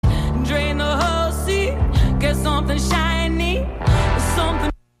something shiny,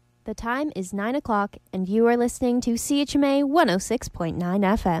 something. The time is 9 o'clock, and you are listening to CHMA 106.9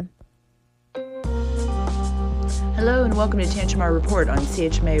 FM. Hello and welcome to Tantramar Report on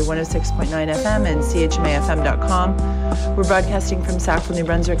CHMA 106.9 FM and chmafm.com. We're broadcasting from Sackville, New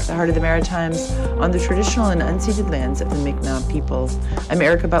Brunswick, the heart of the Maritimes, on the traditional and unceded lands of the Mi'kmaq people. I'm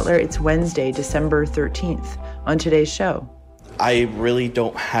Erica Butler. It's Wednesday, December 13th. On today's show, I really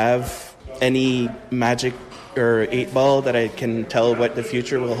don't have any magic or 8-ball that I can tell what the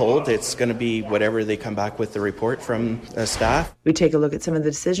future will hold. It's going to be whatever they come back with the report from staff. We take a look at some of the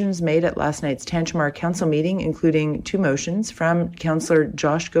decisions made at last night's Tantramar Council meeting, including 2 motions from Councillor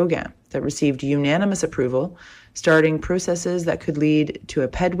Josh Gauguin that received unanimous approval, starting processes that could lead to a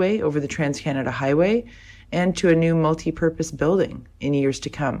pedway over the Trans-Canada Highway and to a new multi-purpose building in years to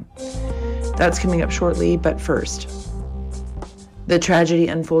come. That's coming up shortly, but first. The tragedy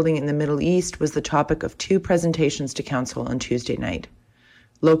unfolding in the Middle East was the topic of 2 presentations to Council on Tuesday night.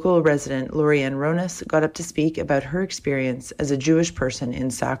 Local resident Lori-Ann Ronas got up to speak about her experience as a Jewish person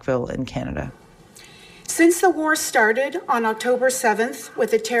in Sackville and Canada. Since the war started on October 7th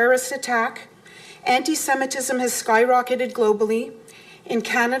with a terrorist attack, anti-Semitism has skyrocketed globally. In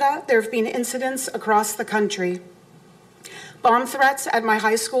Canada, there have been incidents across the country. Bomb threats at my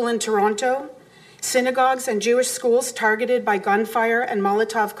high school in Toronto, synagogues and Jewish schools targeted by gunfire and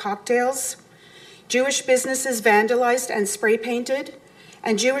Molotov cocktails, Jewish businesses vandalized and spray painted,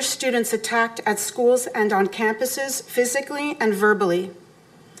 and Jewish students attacked at schools and on campuses physically and verbally.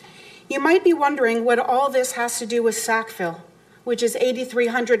 You might be wondering what all this has to do with Sackville, which is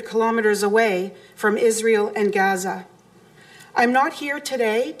 8,300 kilometers away from Israel and Gaza. I'm not here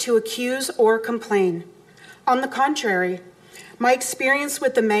today to accuse or complain. On the contrary, my experience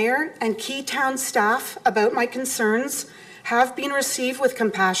with the mayor and key town staff about my concerns have been received with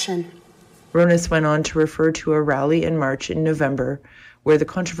compassion. Ronas went on to refer to a rally and march in November where the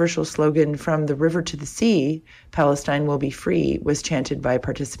controversial slogan "From the river to the sea, Palestine will be free" was chanted by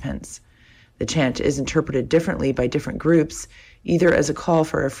participants. The chant is interpreted differently by different groups, either as a call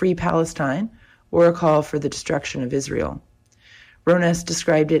for a free Palestine or a call for the destruction of Israel. Ronas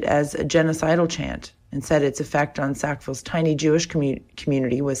described it as a genocidal chant and said its effect on Sackville's tiny Jewish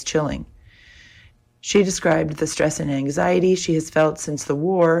community was chilling. She described the stress and anxiety she has felt since the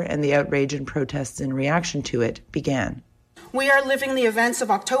war and the outrage and protests in reaction to it began. We are living the events of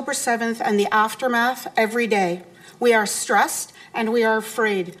October 7th and the aftermath every day. We are stressed and we are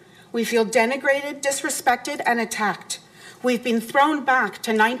afraid. We feel denigrated, disrespected, and attacked. We've been thrown back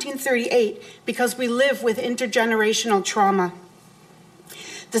to 1938 because we live with intergenerational trauma.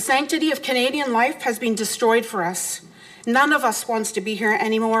 The sanctity of Canadian life has been destroyed for us. None of us wants to be here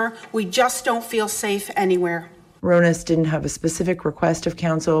anymore. We just don't feel safe anywhere. Ronas didn't have a specific request of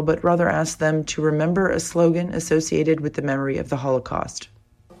Council, but rather asked them to remember a slogan associated with the memory of the Holocaust.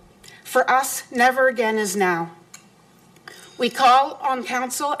 For us, never again is now. We call on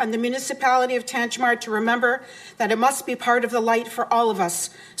Council and the municipality of Tantramar to remember that it must be part of the light for all of us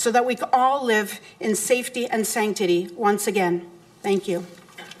so that we can all live in safety and sanctity once again. Thank you.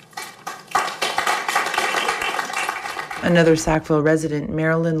 Another Sackville resident,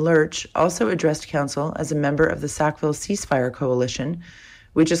 Marilyn Lurch, also addressed Council as a member of the Sackville Ceasefire Coalition,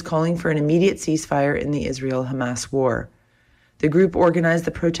 which is calling for an immediate ceasefire in the Israel-Hamas war. The group organized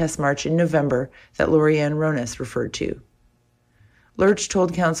the protest march in November that Lori-Ann Ronas referred to. Lurch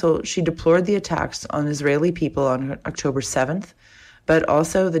told Council she deplored the attacks on Israeli people on October 7th, but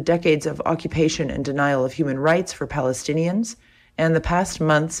also the decades of occupation and denial of human rights for Palestinians and the past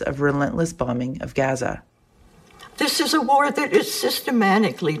months of relentless bombing of Gaza. This is a war that is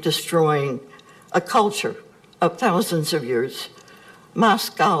systematically destroying a culture of thousands of years.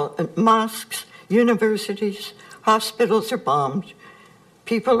 Mosques, universities, hospitals are bombed.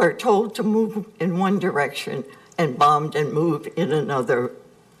 People are told to move in one direction and bombed and moved in another.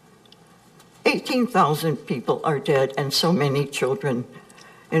 18,000 people are dead and so many children.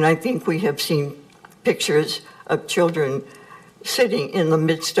 And I think we have seen pictures of children sitting in the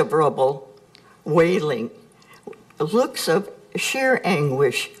midst of rubble, wailing, looks of sheer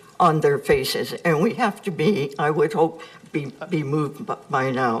anguish on their faces. And we have to be, I would hope, be moved by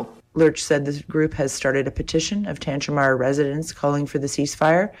now. Lurch said the group has started a petition of Tantramar residents calling for the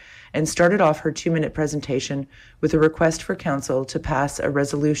ceasefire and started off her 2-minute presentation with a request for Council to pass a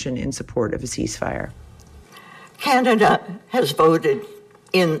resolution in support of a ceasefire. Canada has voted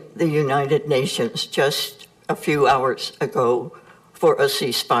in the United Nations just a few hours ago for a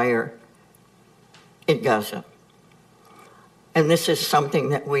ceasefire in Gaza. And this is something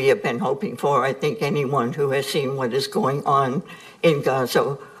that we have been hoping for. I think anyone who has seen what is going on in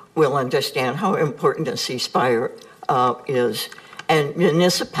Gaza will understand how important a ceasefire is. And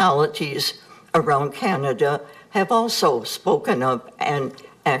municipalities around Canada have also spoken up and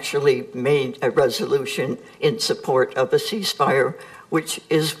actually made a resolution in support of a ceasefire, which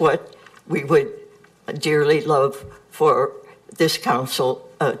is what we would dearly love for this council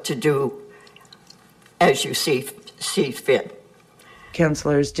to do as you see fit.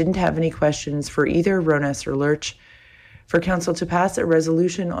 Councillors didn't have any questions for either Ronas or Lurch. For council to pass a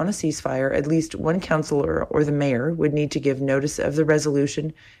resolution on a ceasefire, at least one councillor or the mayor would need to give notice of the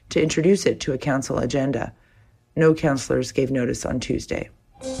resolution to introduce it to a council agenda. No councillors gave notice on Tuesday.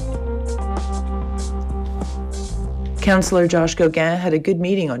 Councillor Josh Gauguin had a good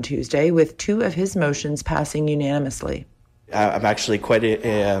meeting on Tuesday with two of his motions passing unanimously. I'm actually quite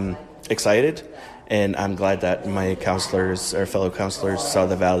excited, and I'm glad that my councillors, or fellow councillors, saw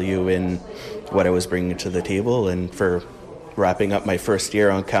the value in what I was bringing to the table, and for wrapping up my first year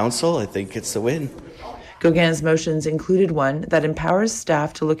on council, I think it's a win. Gauguin's motions included one that empowers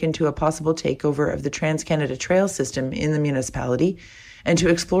staff to look into a possible takeover of the Trans-Canada Trail system in the municipality and to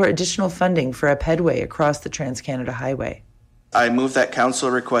explore additional funding for a pedway across the Trans-Canada Highway. I move that council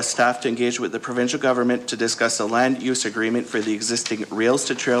request staff to engage with the provincial government to discuss a land use agreement for the existing Rails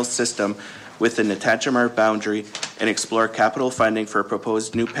to Trails system within the Tantramar boundary and explore capital funding for a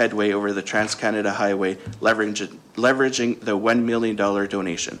proposed new pedway over the Trans-Canada Highway, leveraging the $1 million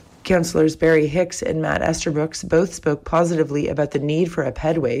donation. Councillors Barry Hicks and Matt Esterbrooks both spoke positively about the need for a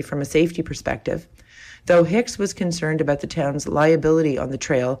pedway from a safety perspective, though Hicks was concerned about the town's liability on the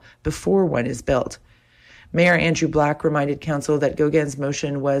trail before one is built. Mayor Andrew Black reminded council that Gauguin's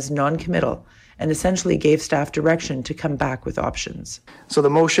motion was non-committal and essentially gave staff direction to come back with options. So the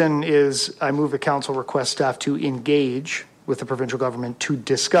motion is, I move the council request staff to engage with the provincial government to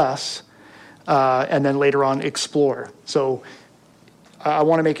discuss and then later on explore. So I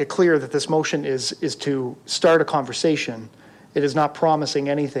want to make it clear that this motion is to start a conversation. It is not promising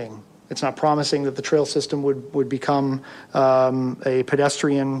anything. It's not promising that the trail system would become a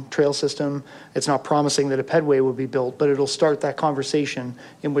pedestrian trail system. It's not promising that a pedway will be built, but it'll start that conversation,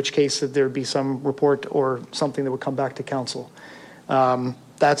 in which case that there'd be some report or something that would come back to council.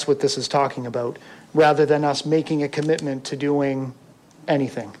 That's what this is talking about, rather than us making a commitment to doing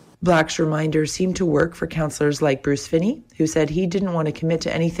anything. Black's reminder seemed to work for councillors like Bruce Finney, who said he didn't want to commit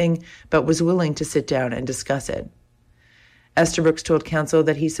to anything but was willing to sit down and discuss it. Esterbrooks told council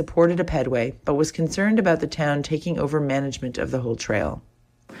that he supported a pedway, but was concerned about the town taking over management of the whole trail.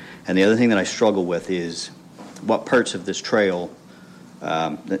 And the other thing that I struggle with is what parts of this trail,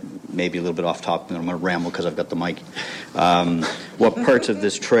 maybe a little bit off topic, and I'm going to ramble because I've got the mic, what parts of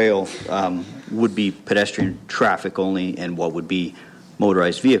this trail would be pedestrian traffic only and what would be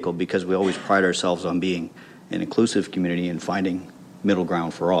motorized vehicle, because we always pride ourselves on being an inclusive community and finding middle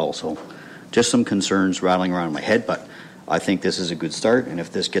ground for all. So just some concerns rattling around in my head, but I think this is a good start, and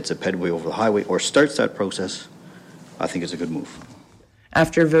if this gets a pedway over the highway or starts that process, I think it's a good move.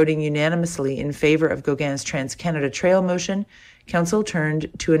 After voting unanimously in favour of Gauguin's Trans-Canada Trail motion, council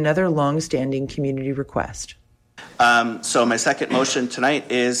turned to another long-standing community request. So my second motion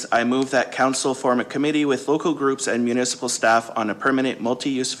tonight is I move that council form a committee with local groups and municipal staff on a permanent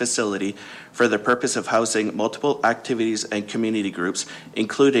multi-use facility for the purpose of housing multiple activities and community groups,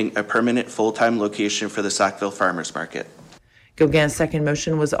 including a permanent full-time location for the Sackville Farmers Market. Gauguin's second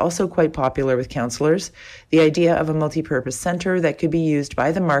motion was also quite popular with councillors. The idea of a multi-purpose centre that could be used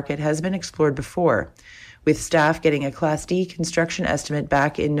by the market has been explored before, with staff getting a Class D construction estimate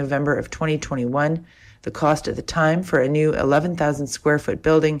back in November of 2021. The cost at the time for a new 11,000 square foot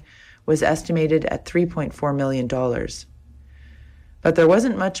building was estimated at $3.4 million. But there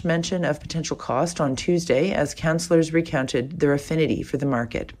wasn't much mention of potential cost on Tuesday as councillors recounted their affinity for the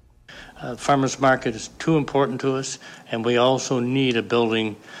market. Farmers market is too important to us, and we also need a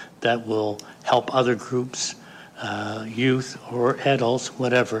building that will help other groups, youth or adults,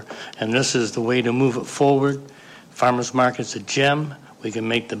 whatever. And this is the way to move it forward. Farmers market's a gem. We can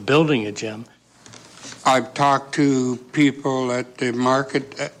make the building a gem. I've talked to people at the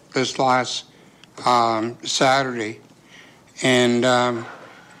market this last Saturday, and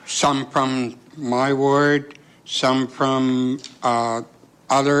some from my ward, some from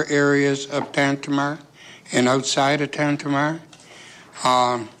other areas of Tantramar and outside of Tantramar.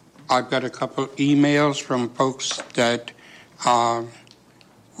 I've got a couple emails from folks that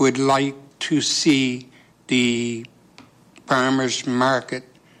would like to see the farmers market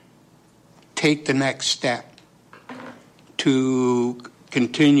take the next step to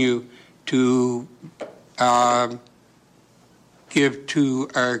continue to give to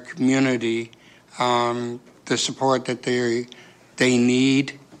our community the support that they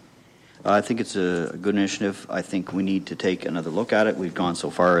need I think it's a good initiative. I think we need to take another look at it. We've gone so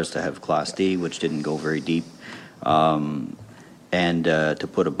far as to have Class D, which didn't go very deep, and to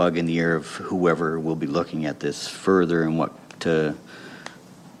put a bug in the ear of whoever will be looking at this further and what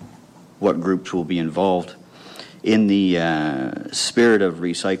groups will be involved. In the spirit of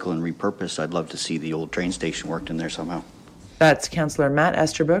recycle and repurpose, I'd love to see the old train station worked in there somehow. That's Councillor Matt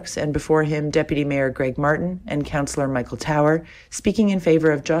Esterbrookes, and before him, Deputy Mayor Greg Martin and Councillor Michael Tower, speaking in favour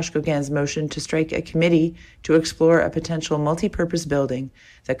of Josh Gauguin's motion to strike a committee to explore a potential multi-purpose building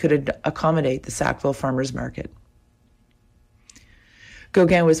that could accommodate the Sackville Farmers Market.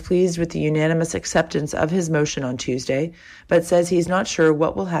 Gauguin was pleased with the unanimous acceptance of his motion on Tuesday, but says he's not sure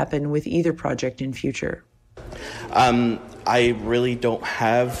what will happen with either project in future. I really don't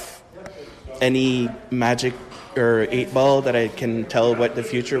have any magic or 8-ball that I can tell what the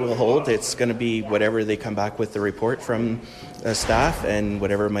future will hold. It's going to be whatever they come back with the report from staff, and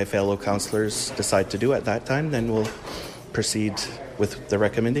whatever my fellow councillors decide to do at that time, then we'll proceed with the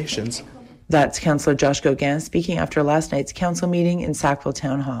recommendations. That's Councillor Josh Gauguin speaking after last night's council meeting in Sackville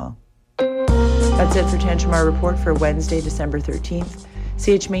Town Hall. That's it for Tantramar Report for Wednesday, December 13th.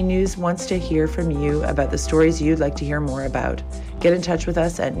 CHMA News wants to hear from you about the stories you'd like to hear more about. Get in touch with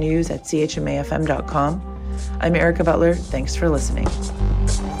us at news@chmafm.com. I'm Erica Butler. Thanks for listening.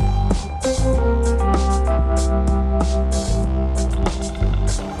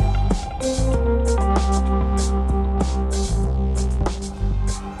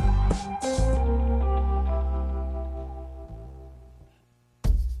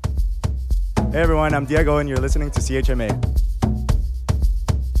 Hey everyone, I'm Diego and you're listening to CHMA.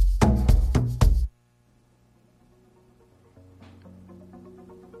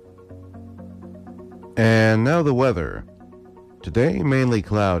 And now the weather. Today, mainly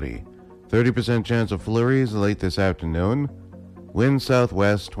cloudy. 30% chance of flurries late this afternoon. Wind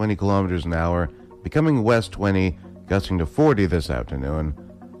southwest 20 kilometers an hour, becoming west 20, gusting to 40 this afternoon.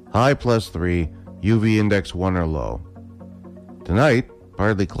 High +3, UV index 1 or low. Tonight,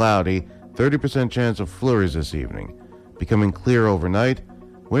 partly cloudy, 30% chance of flurries this evening. Becoming clear overnight.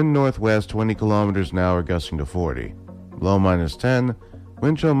 Wind northwest 20 kilometers an hour, gusting to 40. Low -10.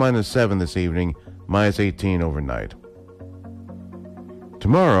 Wind chill -7 this evening. -18 overnight.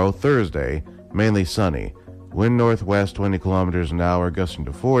 Tomorrow, Thursday, mainly sunny. Wind northwest 20 kilometers an hour, gusting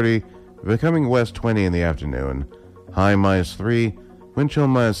to 40, becoming west 20 in the afternoon. High -3, wind chill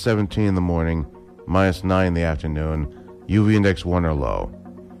 -17 in the morning, -9 in the afternoon, UV index 1 or low.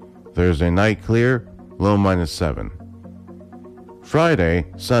 Thursday night clear, low -7. Friday,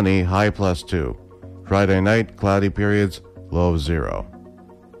 sunny, high +2. Friday night, cloudy periods, low of 0.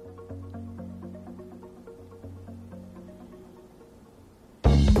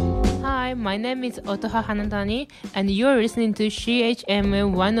 Hi, my name is Otoha Hanadani, and you're listening to CHMA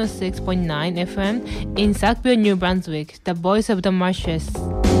 106.9 FM in Sackville, New Brunswick, the voice of the marshes.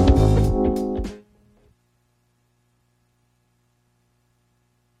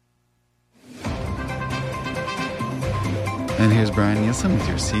 And here's Brian Nielsen with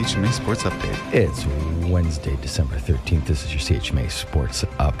your CHMA Sports Update. It's Wednesday, December 13th. This is your CHMA Sports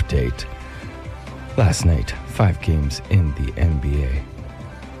Update. Last night, 5 games in the NBA.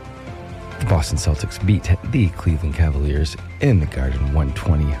 The Boston Celtics beat the Cleveland Cavaliers in the Garden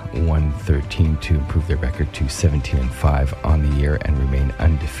 120-113 to improve their record to 17-5 on the year and remain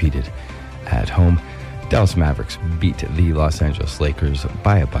undefeated at home. Dallas Mavericks beat the Los Angeles Lakers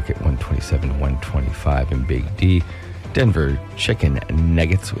by a bucket 127-125 in Big D. Denver Chicken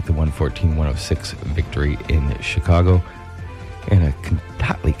Nuggets with the 114-106 victory in Chicago. In a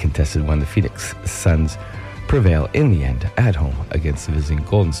hotly contested one, the Phoenix Suns prevail in the end at home against the visiting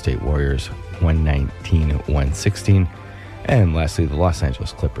Golden State Warriors 119-116. And lastly, the Los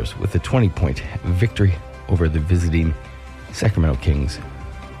Angeles Clippers with a 20-point victory over the visiting Sacramento Kings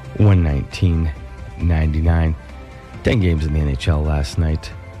 119-99. 10 games in the NHL last night.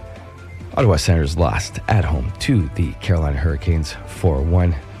 Ottawa Senators lost at home to the Carolina Hurricanes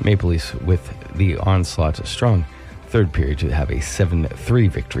 4-1. Maple Leafs with the onslaught strong third period to have a 7-3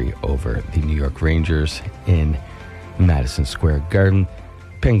 victory over the New York Rangers in Madison Square Garden.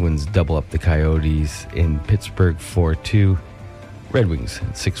 Penguins double up the Coyotes in Pittsburgh 4-2. Red Wings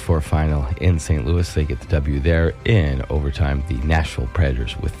 6-4 final in St. Louis. They get the W there. In overtime, the Nashville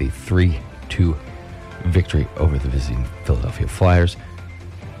Predators with the 3-2 victory over the visiting Philadelphia Flyers.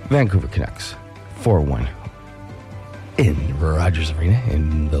 Vancouver Canucks 4-1 in Rogers Arena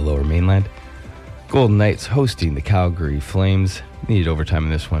in the Lower Mainland. Golden Knights hosting the Calgary Flames. Needed overtime in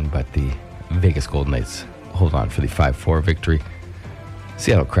this one, but the Vegas Golden Knights hold on for the 5-4 victory.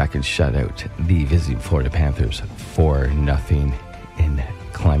 Seattle Kraken shut out the visiting Florida Panthers 4-0 in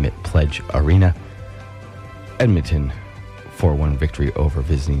Climate Pledge Arena. Edmonton 4-1 victory over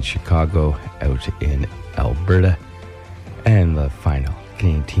visiting Chicago out in Alberta. And the final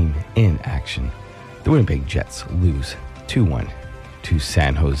Canadian team in action, the Winnipeg Jets lose 2-1 to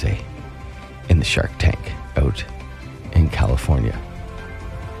San Jose in the Shark Tank out in California.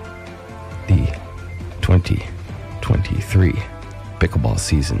 The 2023 pickleball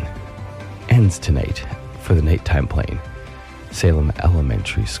season ends tonight for the nighttime playing. Salem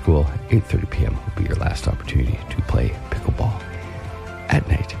Elementary School, 8:30 p.m. will be your last opportunity to play pickleball at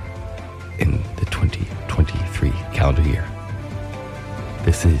night in the 2023 calendar year.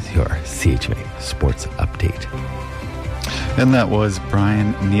 This is your CHMA Sports Update. And that was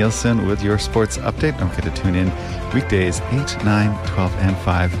Brian Nielsen with your sports update. Don't forget to tune in weekdays 8, 9, 12, and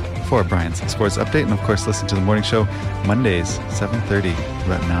 5 for Brian's sports update. And of course, listen to the morning show Mondays, 7:30 to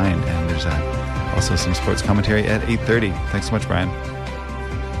about 9. And there's also some sports commentary at 8:30. Thanks so much, Brian.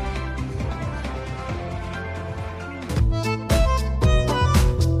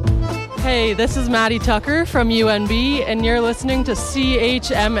 Hey, this is Maddie Tucker from UNB, and you're listening to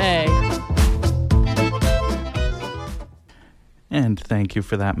CHMA. And thank you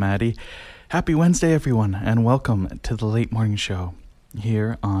for that, Maddie. Happy Wednesday, everyone, and welcome to the Late Morning Show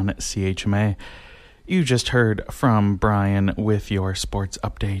here on CHMA. You just heard from Brian with your sports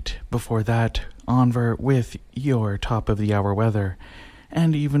update. Before that, Onver with your top of the hour weather.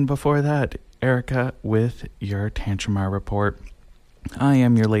 And even before that, Erica with your Tantramar report. I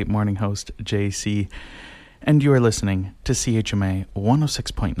am your late morning host, JC, and you are listening to CHMA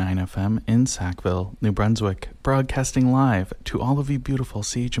 106.9 FM in Sackville, New Brunswick, broadcasting live to all of you beautiful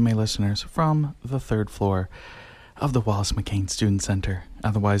CHMA listeners from the third floor of the Wallace McCain Student Center,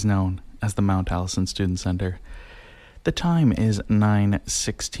 otherwise known as the Mount Allison Student Center. The time is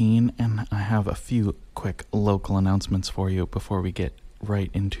 9:16, and I have a few quick local announcements for you before we get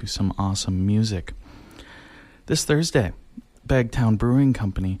right into some awesome music. This Thursday, Bagtown Brewing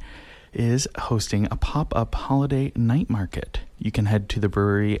Company is hosting a pop-up holiday night market. You can head to the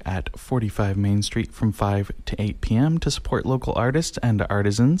brewery at 45 Main Street from 5 to 8 p.m. to support local artists and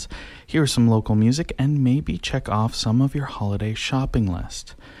artisans, hear some local music, and maybe check off some of your holiday shopping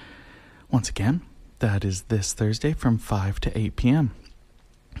list. Once again, that is this Thursday from 5 to 8 p.m.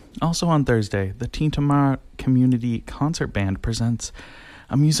 Also on Thursday, the Tantramar Community Concert Band presents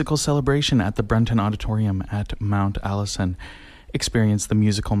a musical celebration at the Brunton Auditorium at Mount Allison. Experience the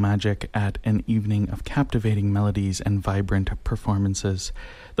musical magic at an evening of captivating melodies and vibrant performances.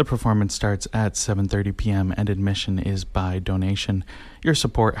 The performance starts at 7:30 p.m. and admission is by donation. Your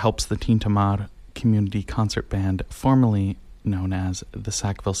support helps the Tantramar Community Concert Band, formerly known as the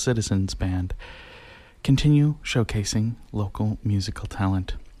Sackville Citizens Band, continue showcasing local musical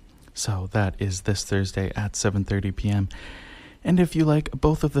talent. So that is this Thursday at 7:30 p.m. And if you like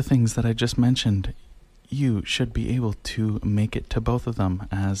both of the things that I just mentioned, you should be able to make it to both of them,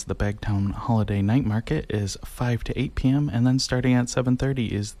 as the Bagtown Holiday Night Market is 5 to 8 p.m. and then starting at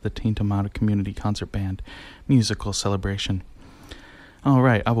 7:30 is the Tantramar Community Concert Band musical celebration. All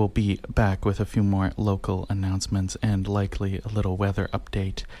right, I will be back with a few more local announcements and likely a little weather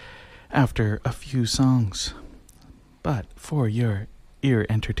update after a few songs. But for your ear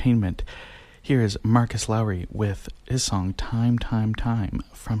entertainment, here is Marcus Lowry with his song Time, Time, Time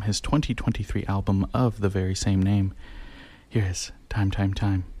from his 2023 album of the very same name. Here is Time, Time,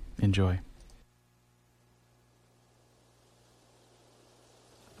 Time. Enjoy.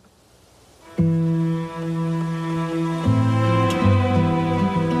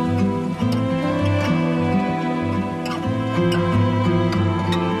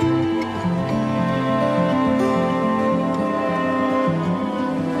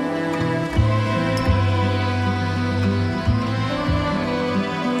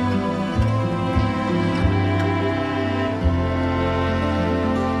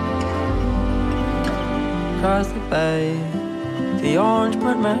 Across the bay, the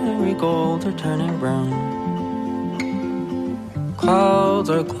orange-burnt marigolds are turning brown.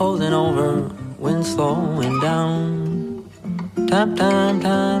 Clouds are closing over, wind slowing down. Time, time,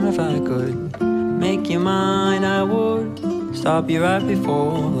 time, if I could make you mine, I would stop you right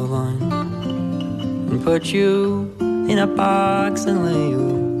before the line and put you in a box and lay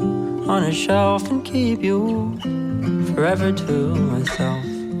you on a shelf and keep you forever to myself.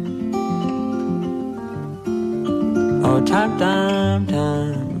 Oh, time, time,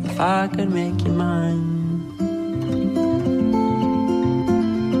 time, if I could make you mine.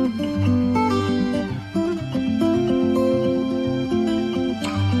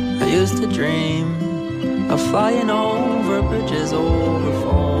 I used to dream of flying over bridges, over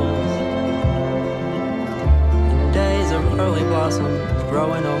falls, in days of early blossoms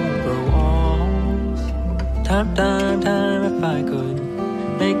growing over walls. Time, time, time, if I could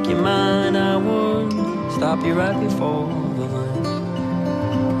make you mine, I would stop you right before the line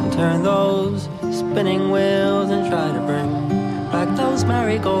and turn those spinning wheels and try to bring back those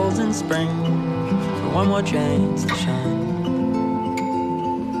marigolds in spring for one more chance to shine.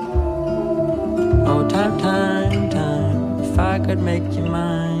 Oh, time, time, time, if I could make you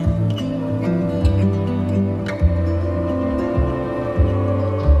mine.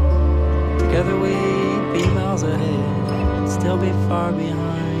 Together we'd be miles ahead and still be far behind.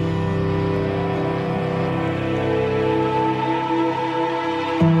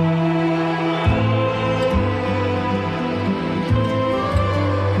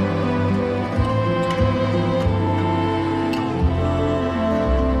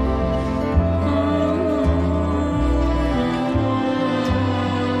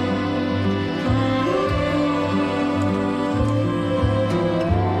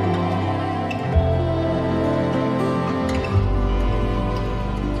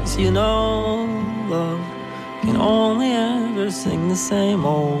 You know, love can only ever sing the same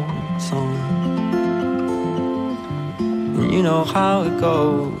old song. And you know how it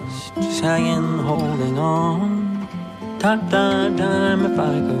goes, just hanging, holding on. Time, time, time, if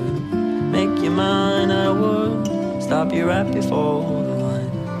I could make you mine, I would stop you right before the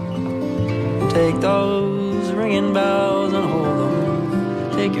line and take those ringing bells and hold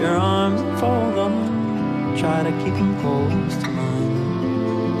them. Take your arms and fold them, try to keep them close to mine.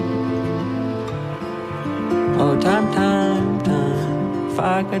 Oh, time, time, time, if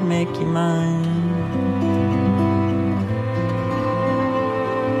I could make you mine.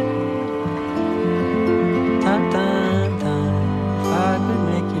 Time, time, time, if I could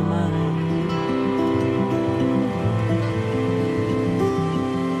make you mine.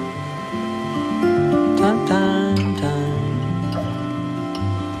 Time, time, time.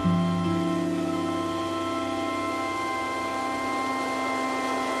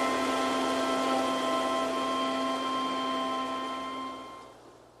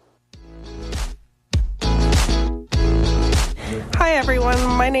 Hi everyone,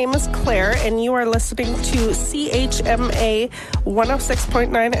 my name is Claire and you are listening to CHMA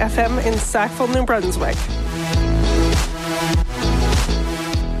 106.9 FM in Sackville, New Brunswick.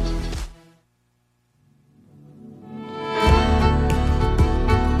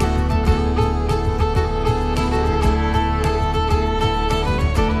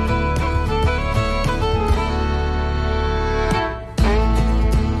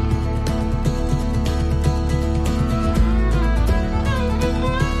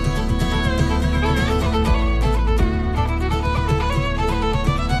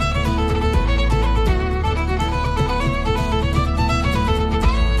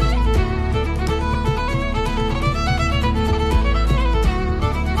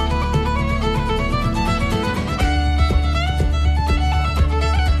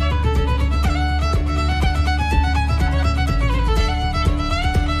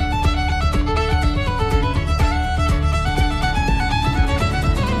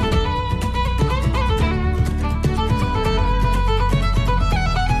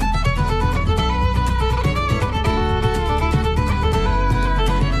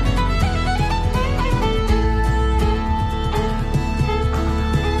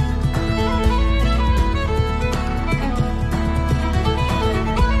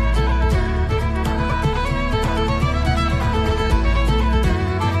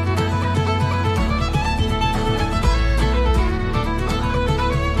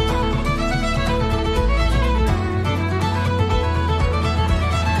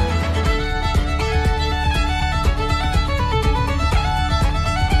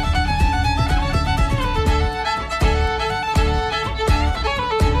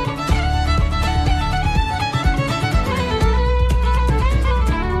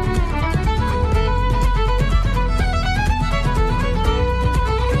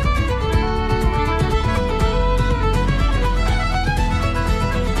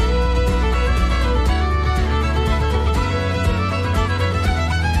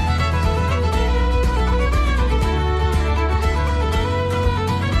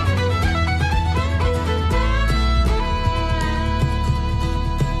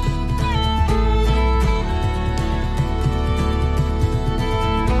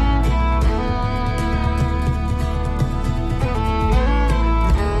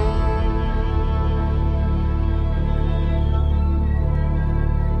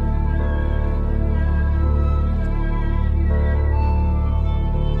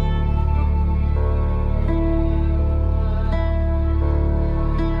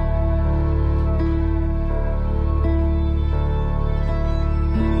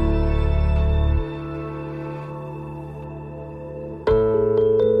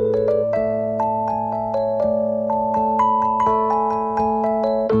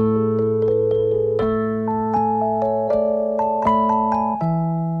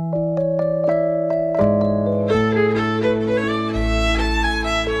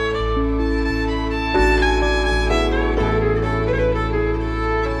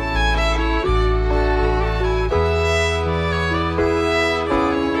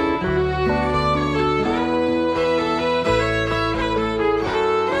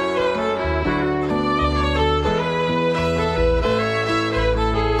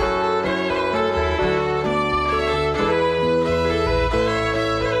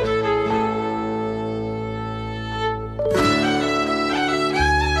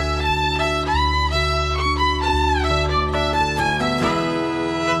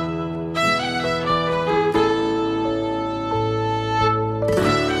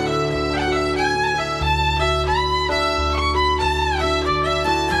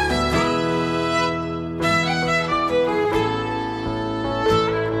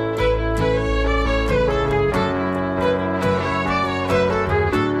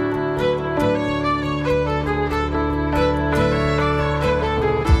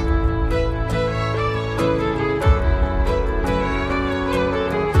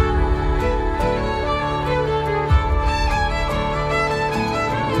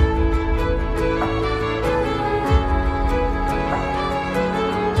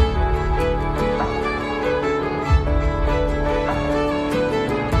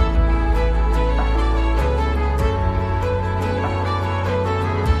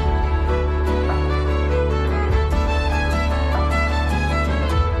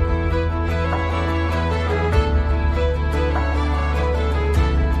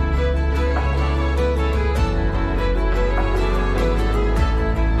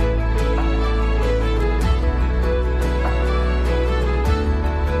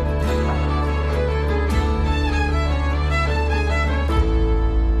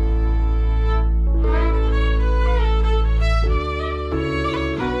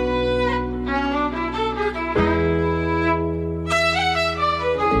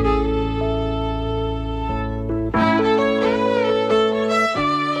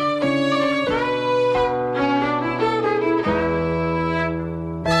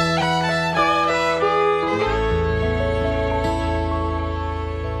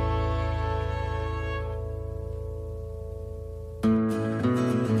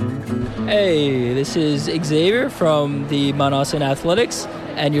 This is Xavier from the Mount Austin Athletics,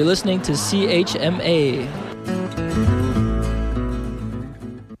 and you're listening to CHMA.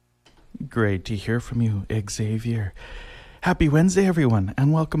 Great to hear from you, Xavier. Happy Wednesday, everyone,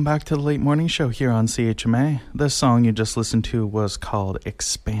 and welcome back to the Late Morning Show here on CHMA. The song you just listened to was called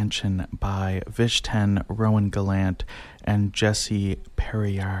Expansion by Vish10, Rowan Gallant, and Jesse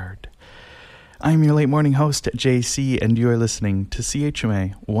Perriard. I'm your late morning host, JC, and you are listening to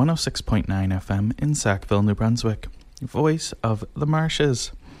CHMA 106.9 FM in Sackville, New Brunswick, voice of the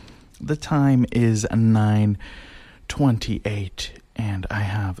marshes. The time is 9:28, and I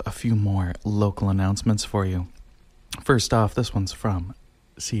have a few more local announcements for you. First off, this one's from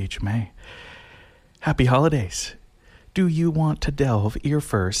CHMA. Happy holidays. Do you want to delve ear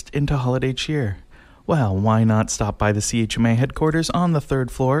first into holiday cheer? Well, why not stop by the CHMA headquarters on the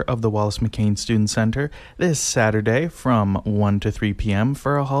third floor of the Wallace McCain Student Center this Saturday from 1 to 3 p.m.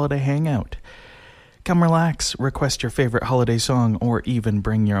 for a holiday hangout. Come relax, request your favorite holiday song, or even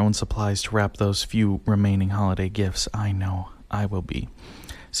bring your own supplies to wrap those few remaining holiday gifts. I know I will be.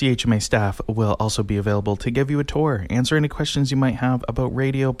 CHMA staff will also be available to give you a tour, answer any questions you might have about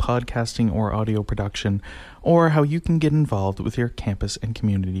radio, podcasting, or audio production, or how you can get involved with your campus and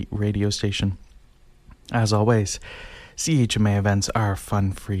community radio station. As always, CHMA events are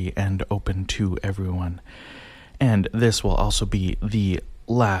fun-free and open to everyone. And this will also be the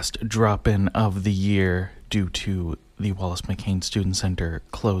last drop-in of the year due to the Wallace McCain Student Center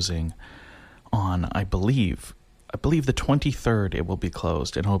closing on, I believe the 23rd it will be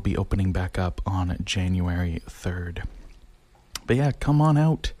closed, and it'll be opening back up on January 3rd. But yeah, come on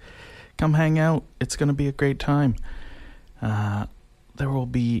out. Come hang out. It's going to be a great time. There will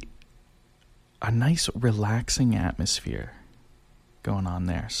be a nice relaxing atmosphere going on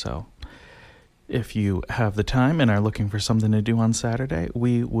there. So if you have the time and are looking for something to do on Saturday,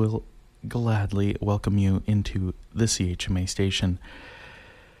 we will gladly welcome you into the CHMA station.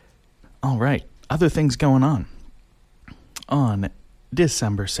 All right, other things going on. On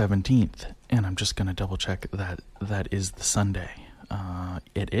December 17th, and I'm just going to double check that is the Sunday.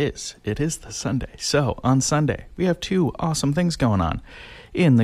 It is the Sunday. So on Sunday, we have two awesome things going on. In the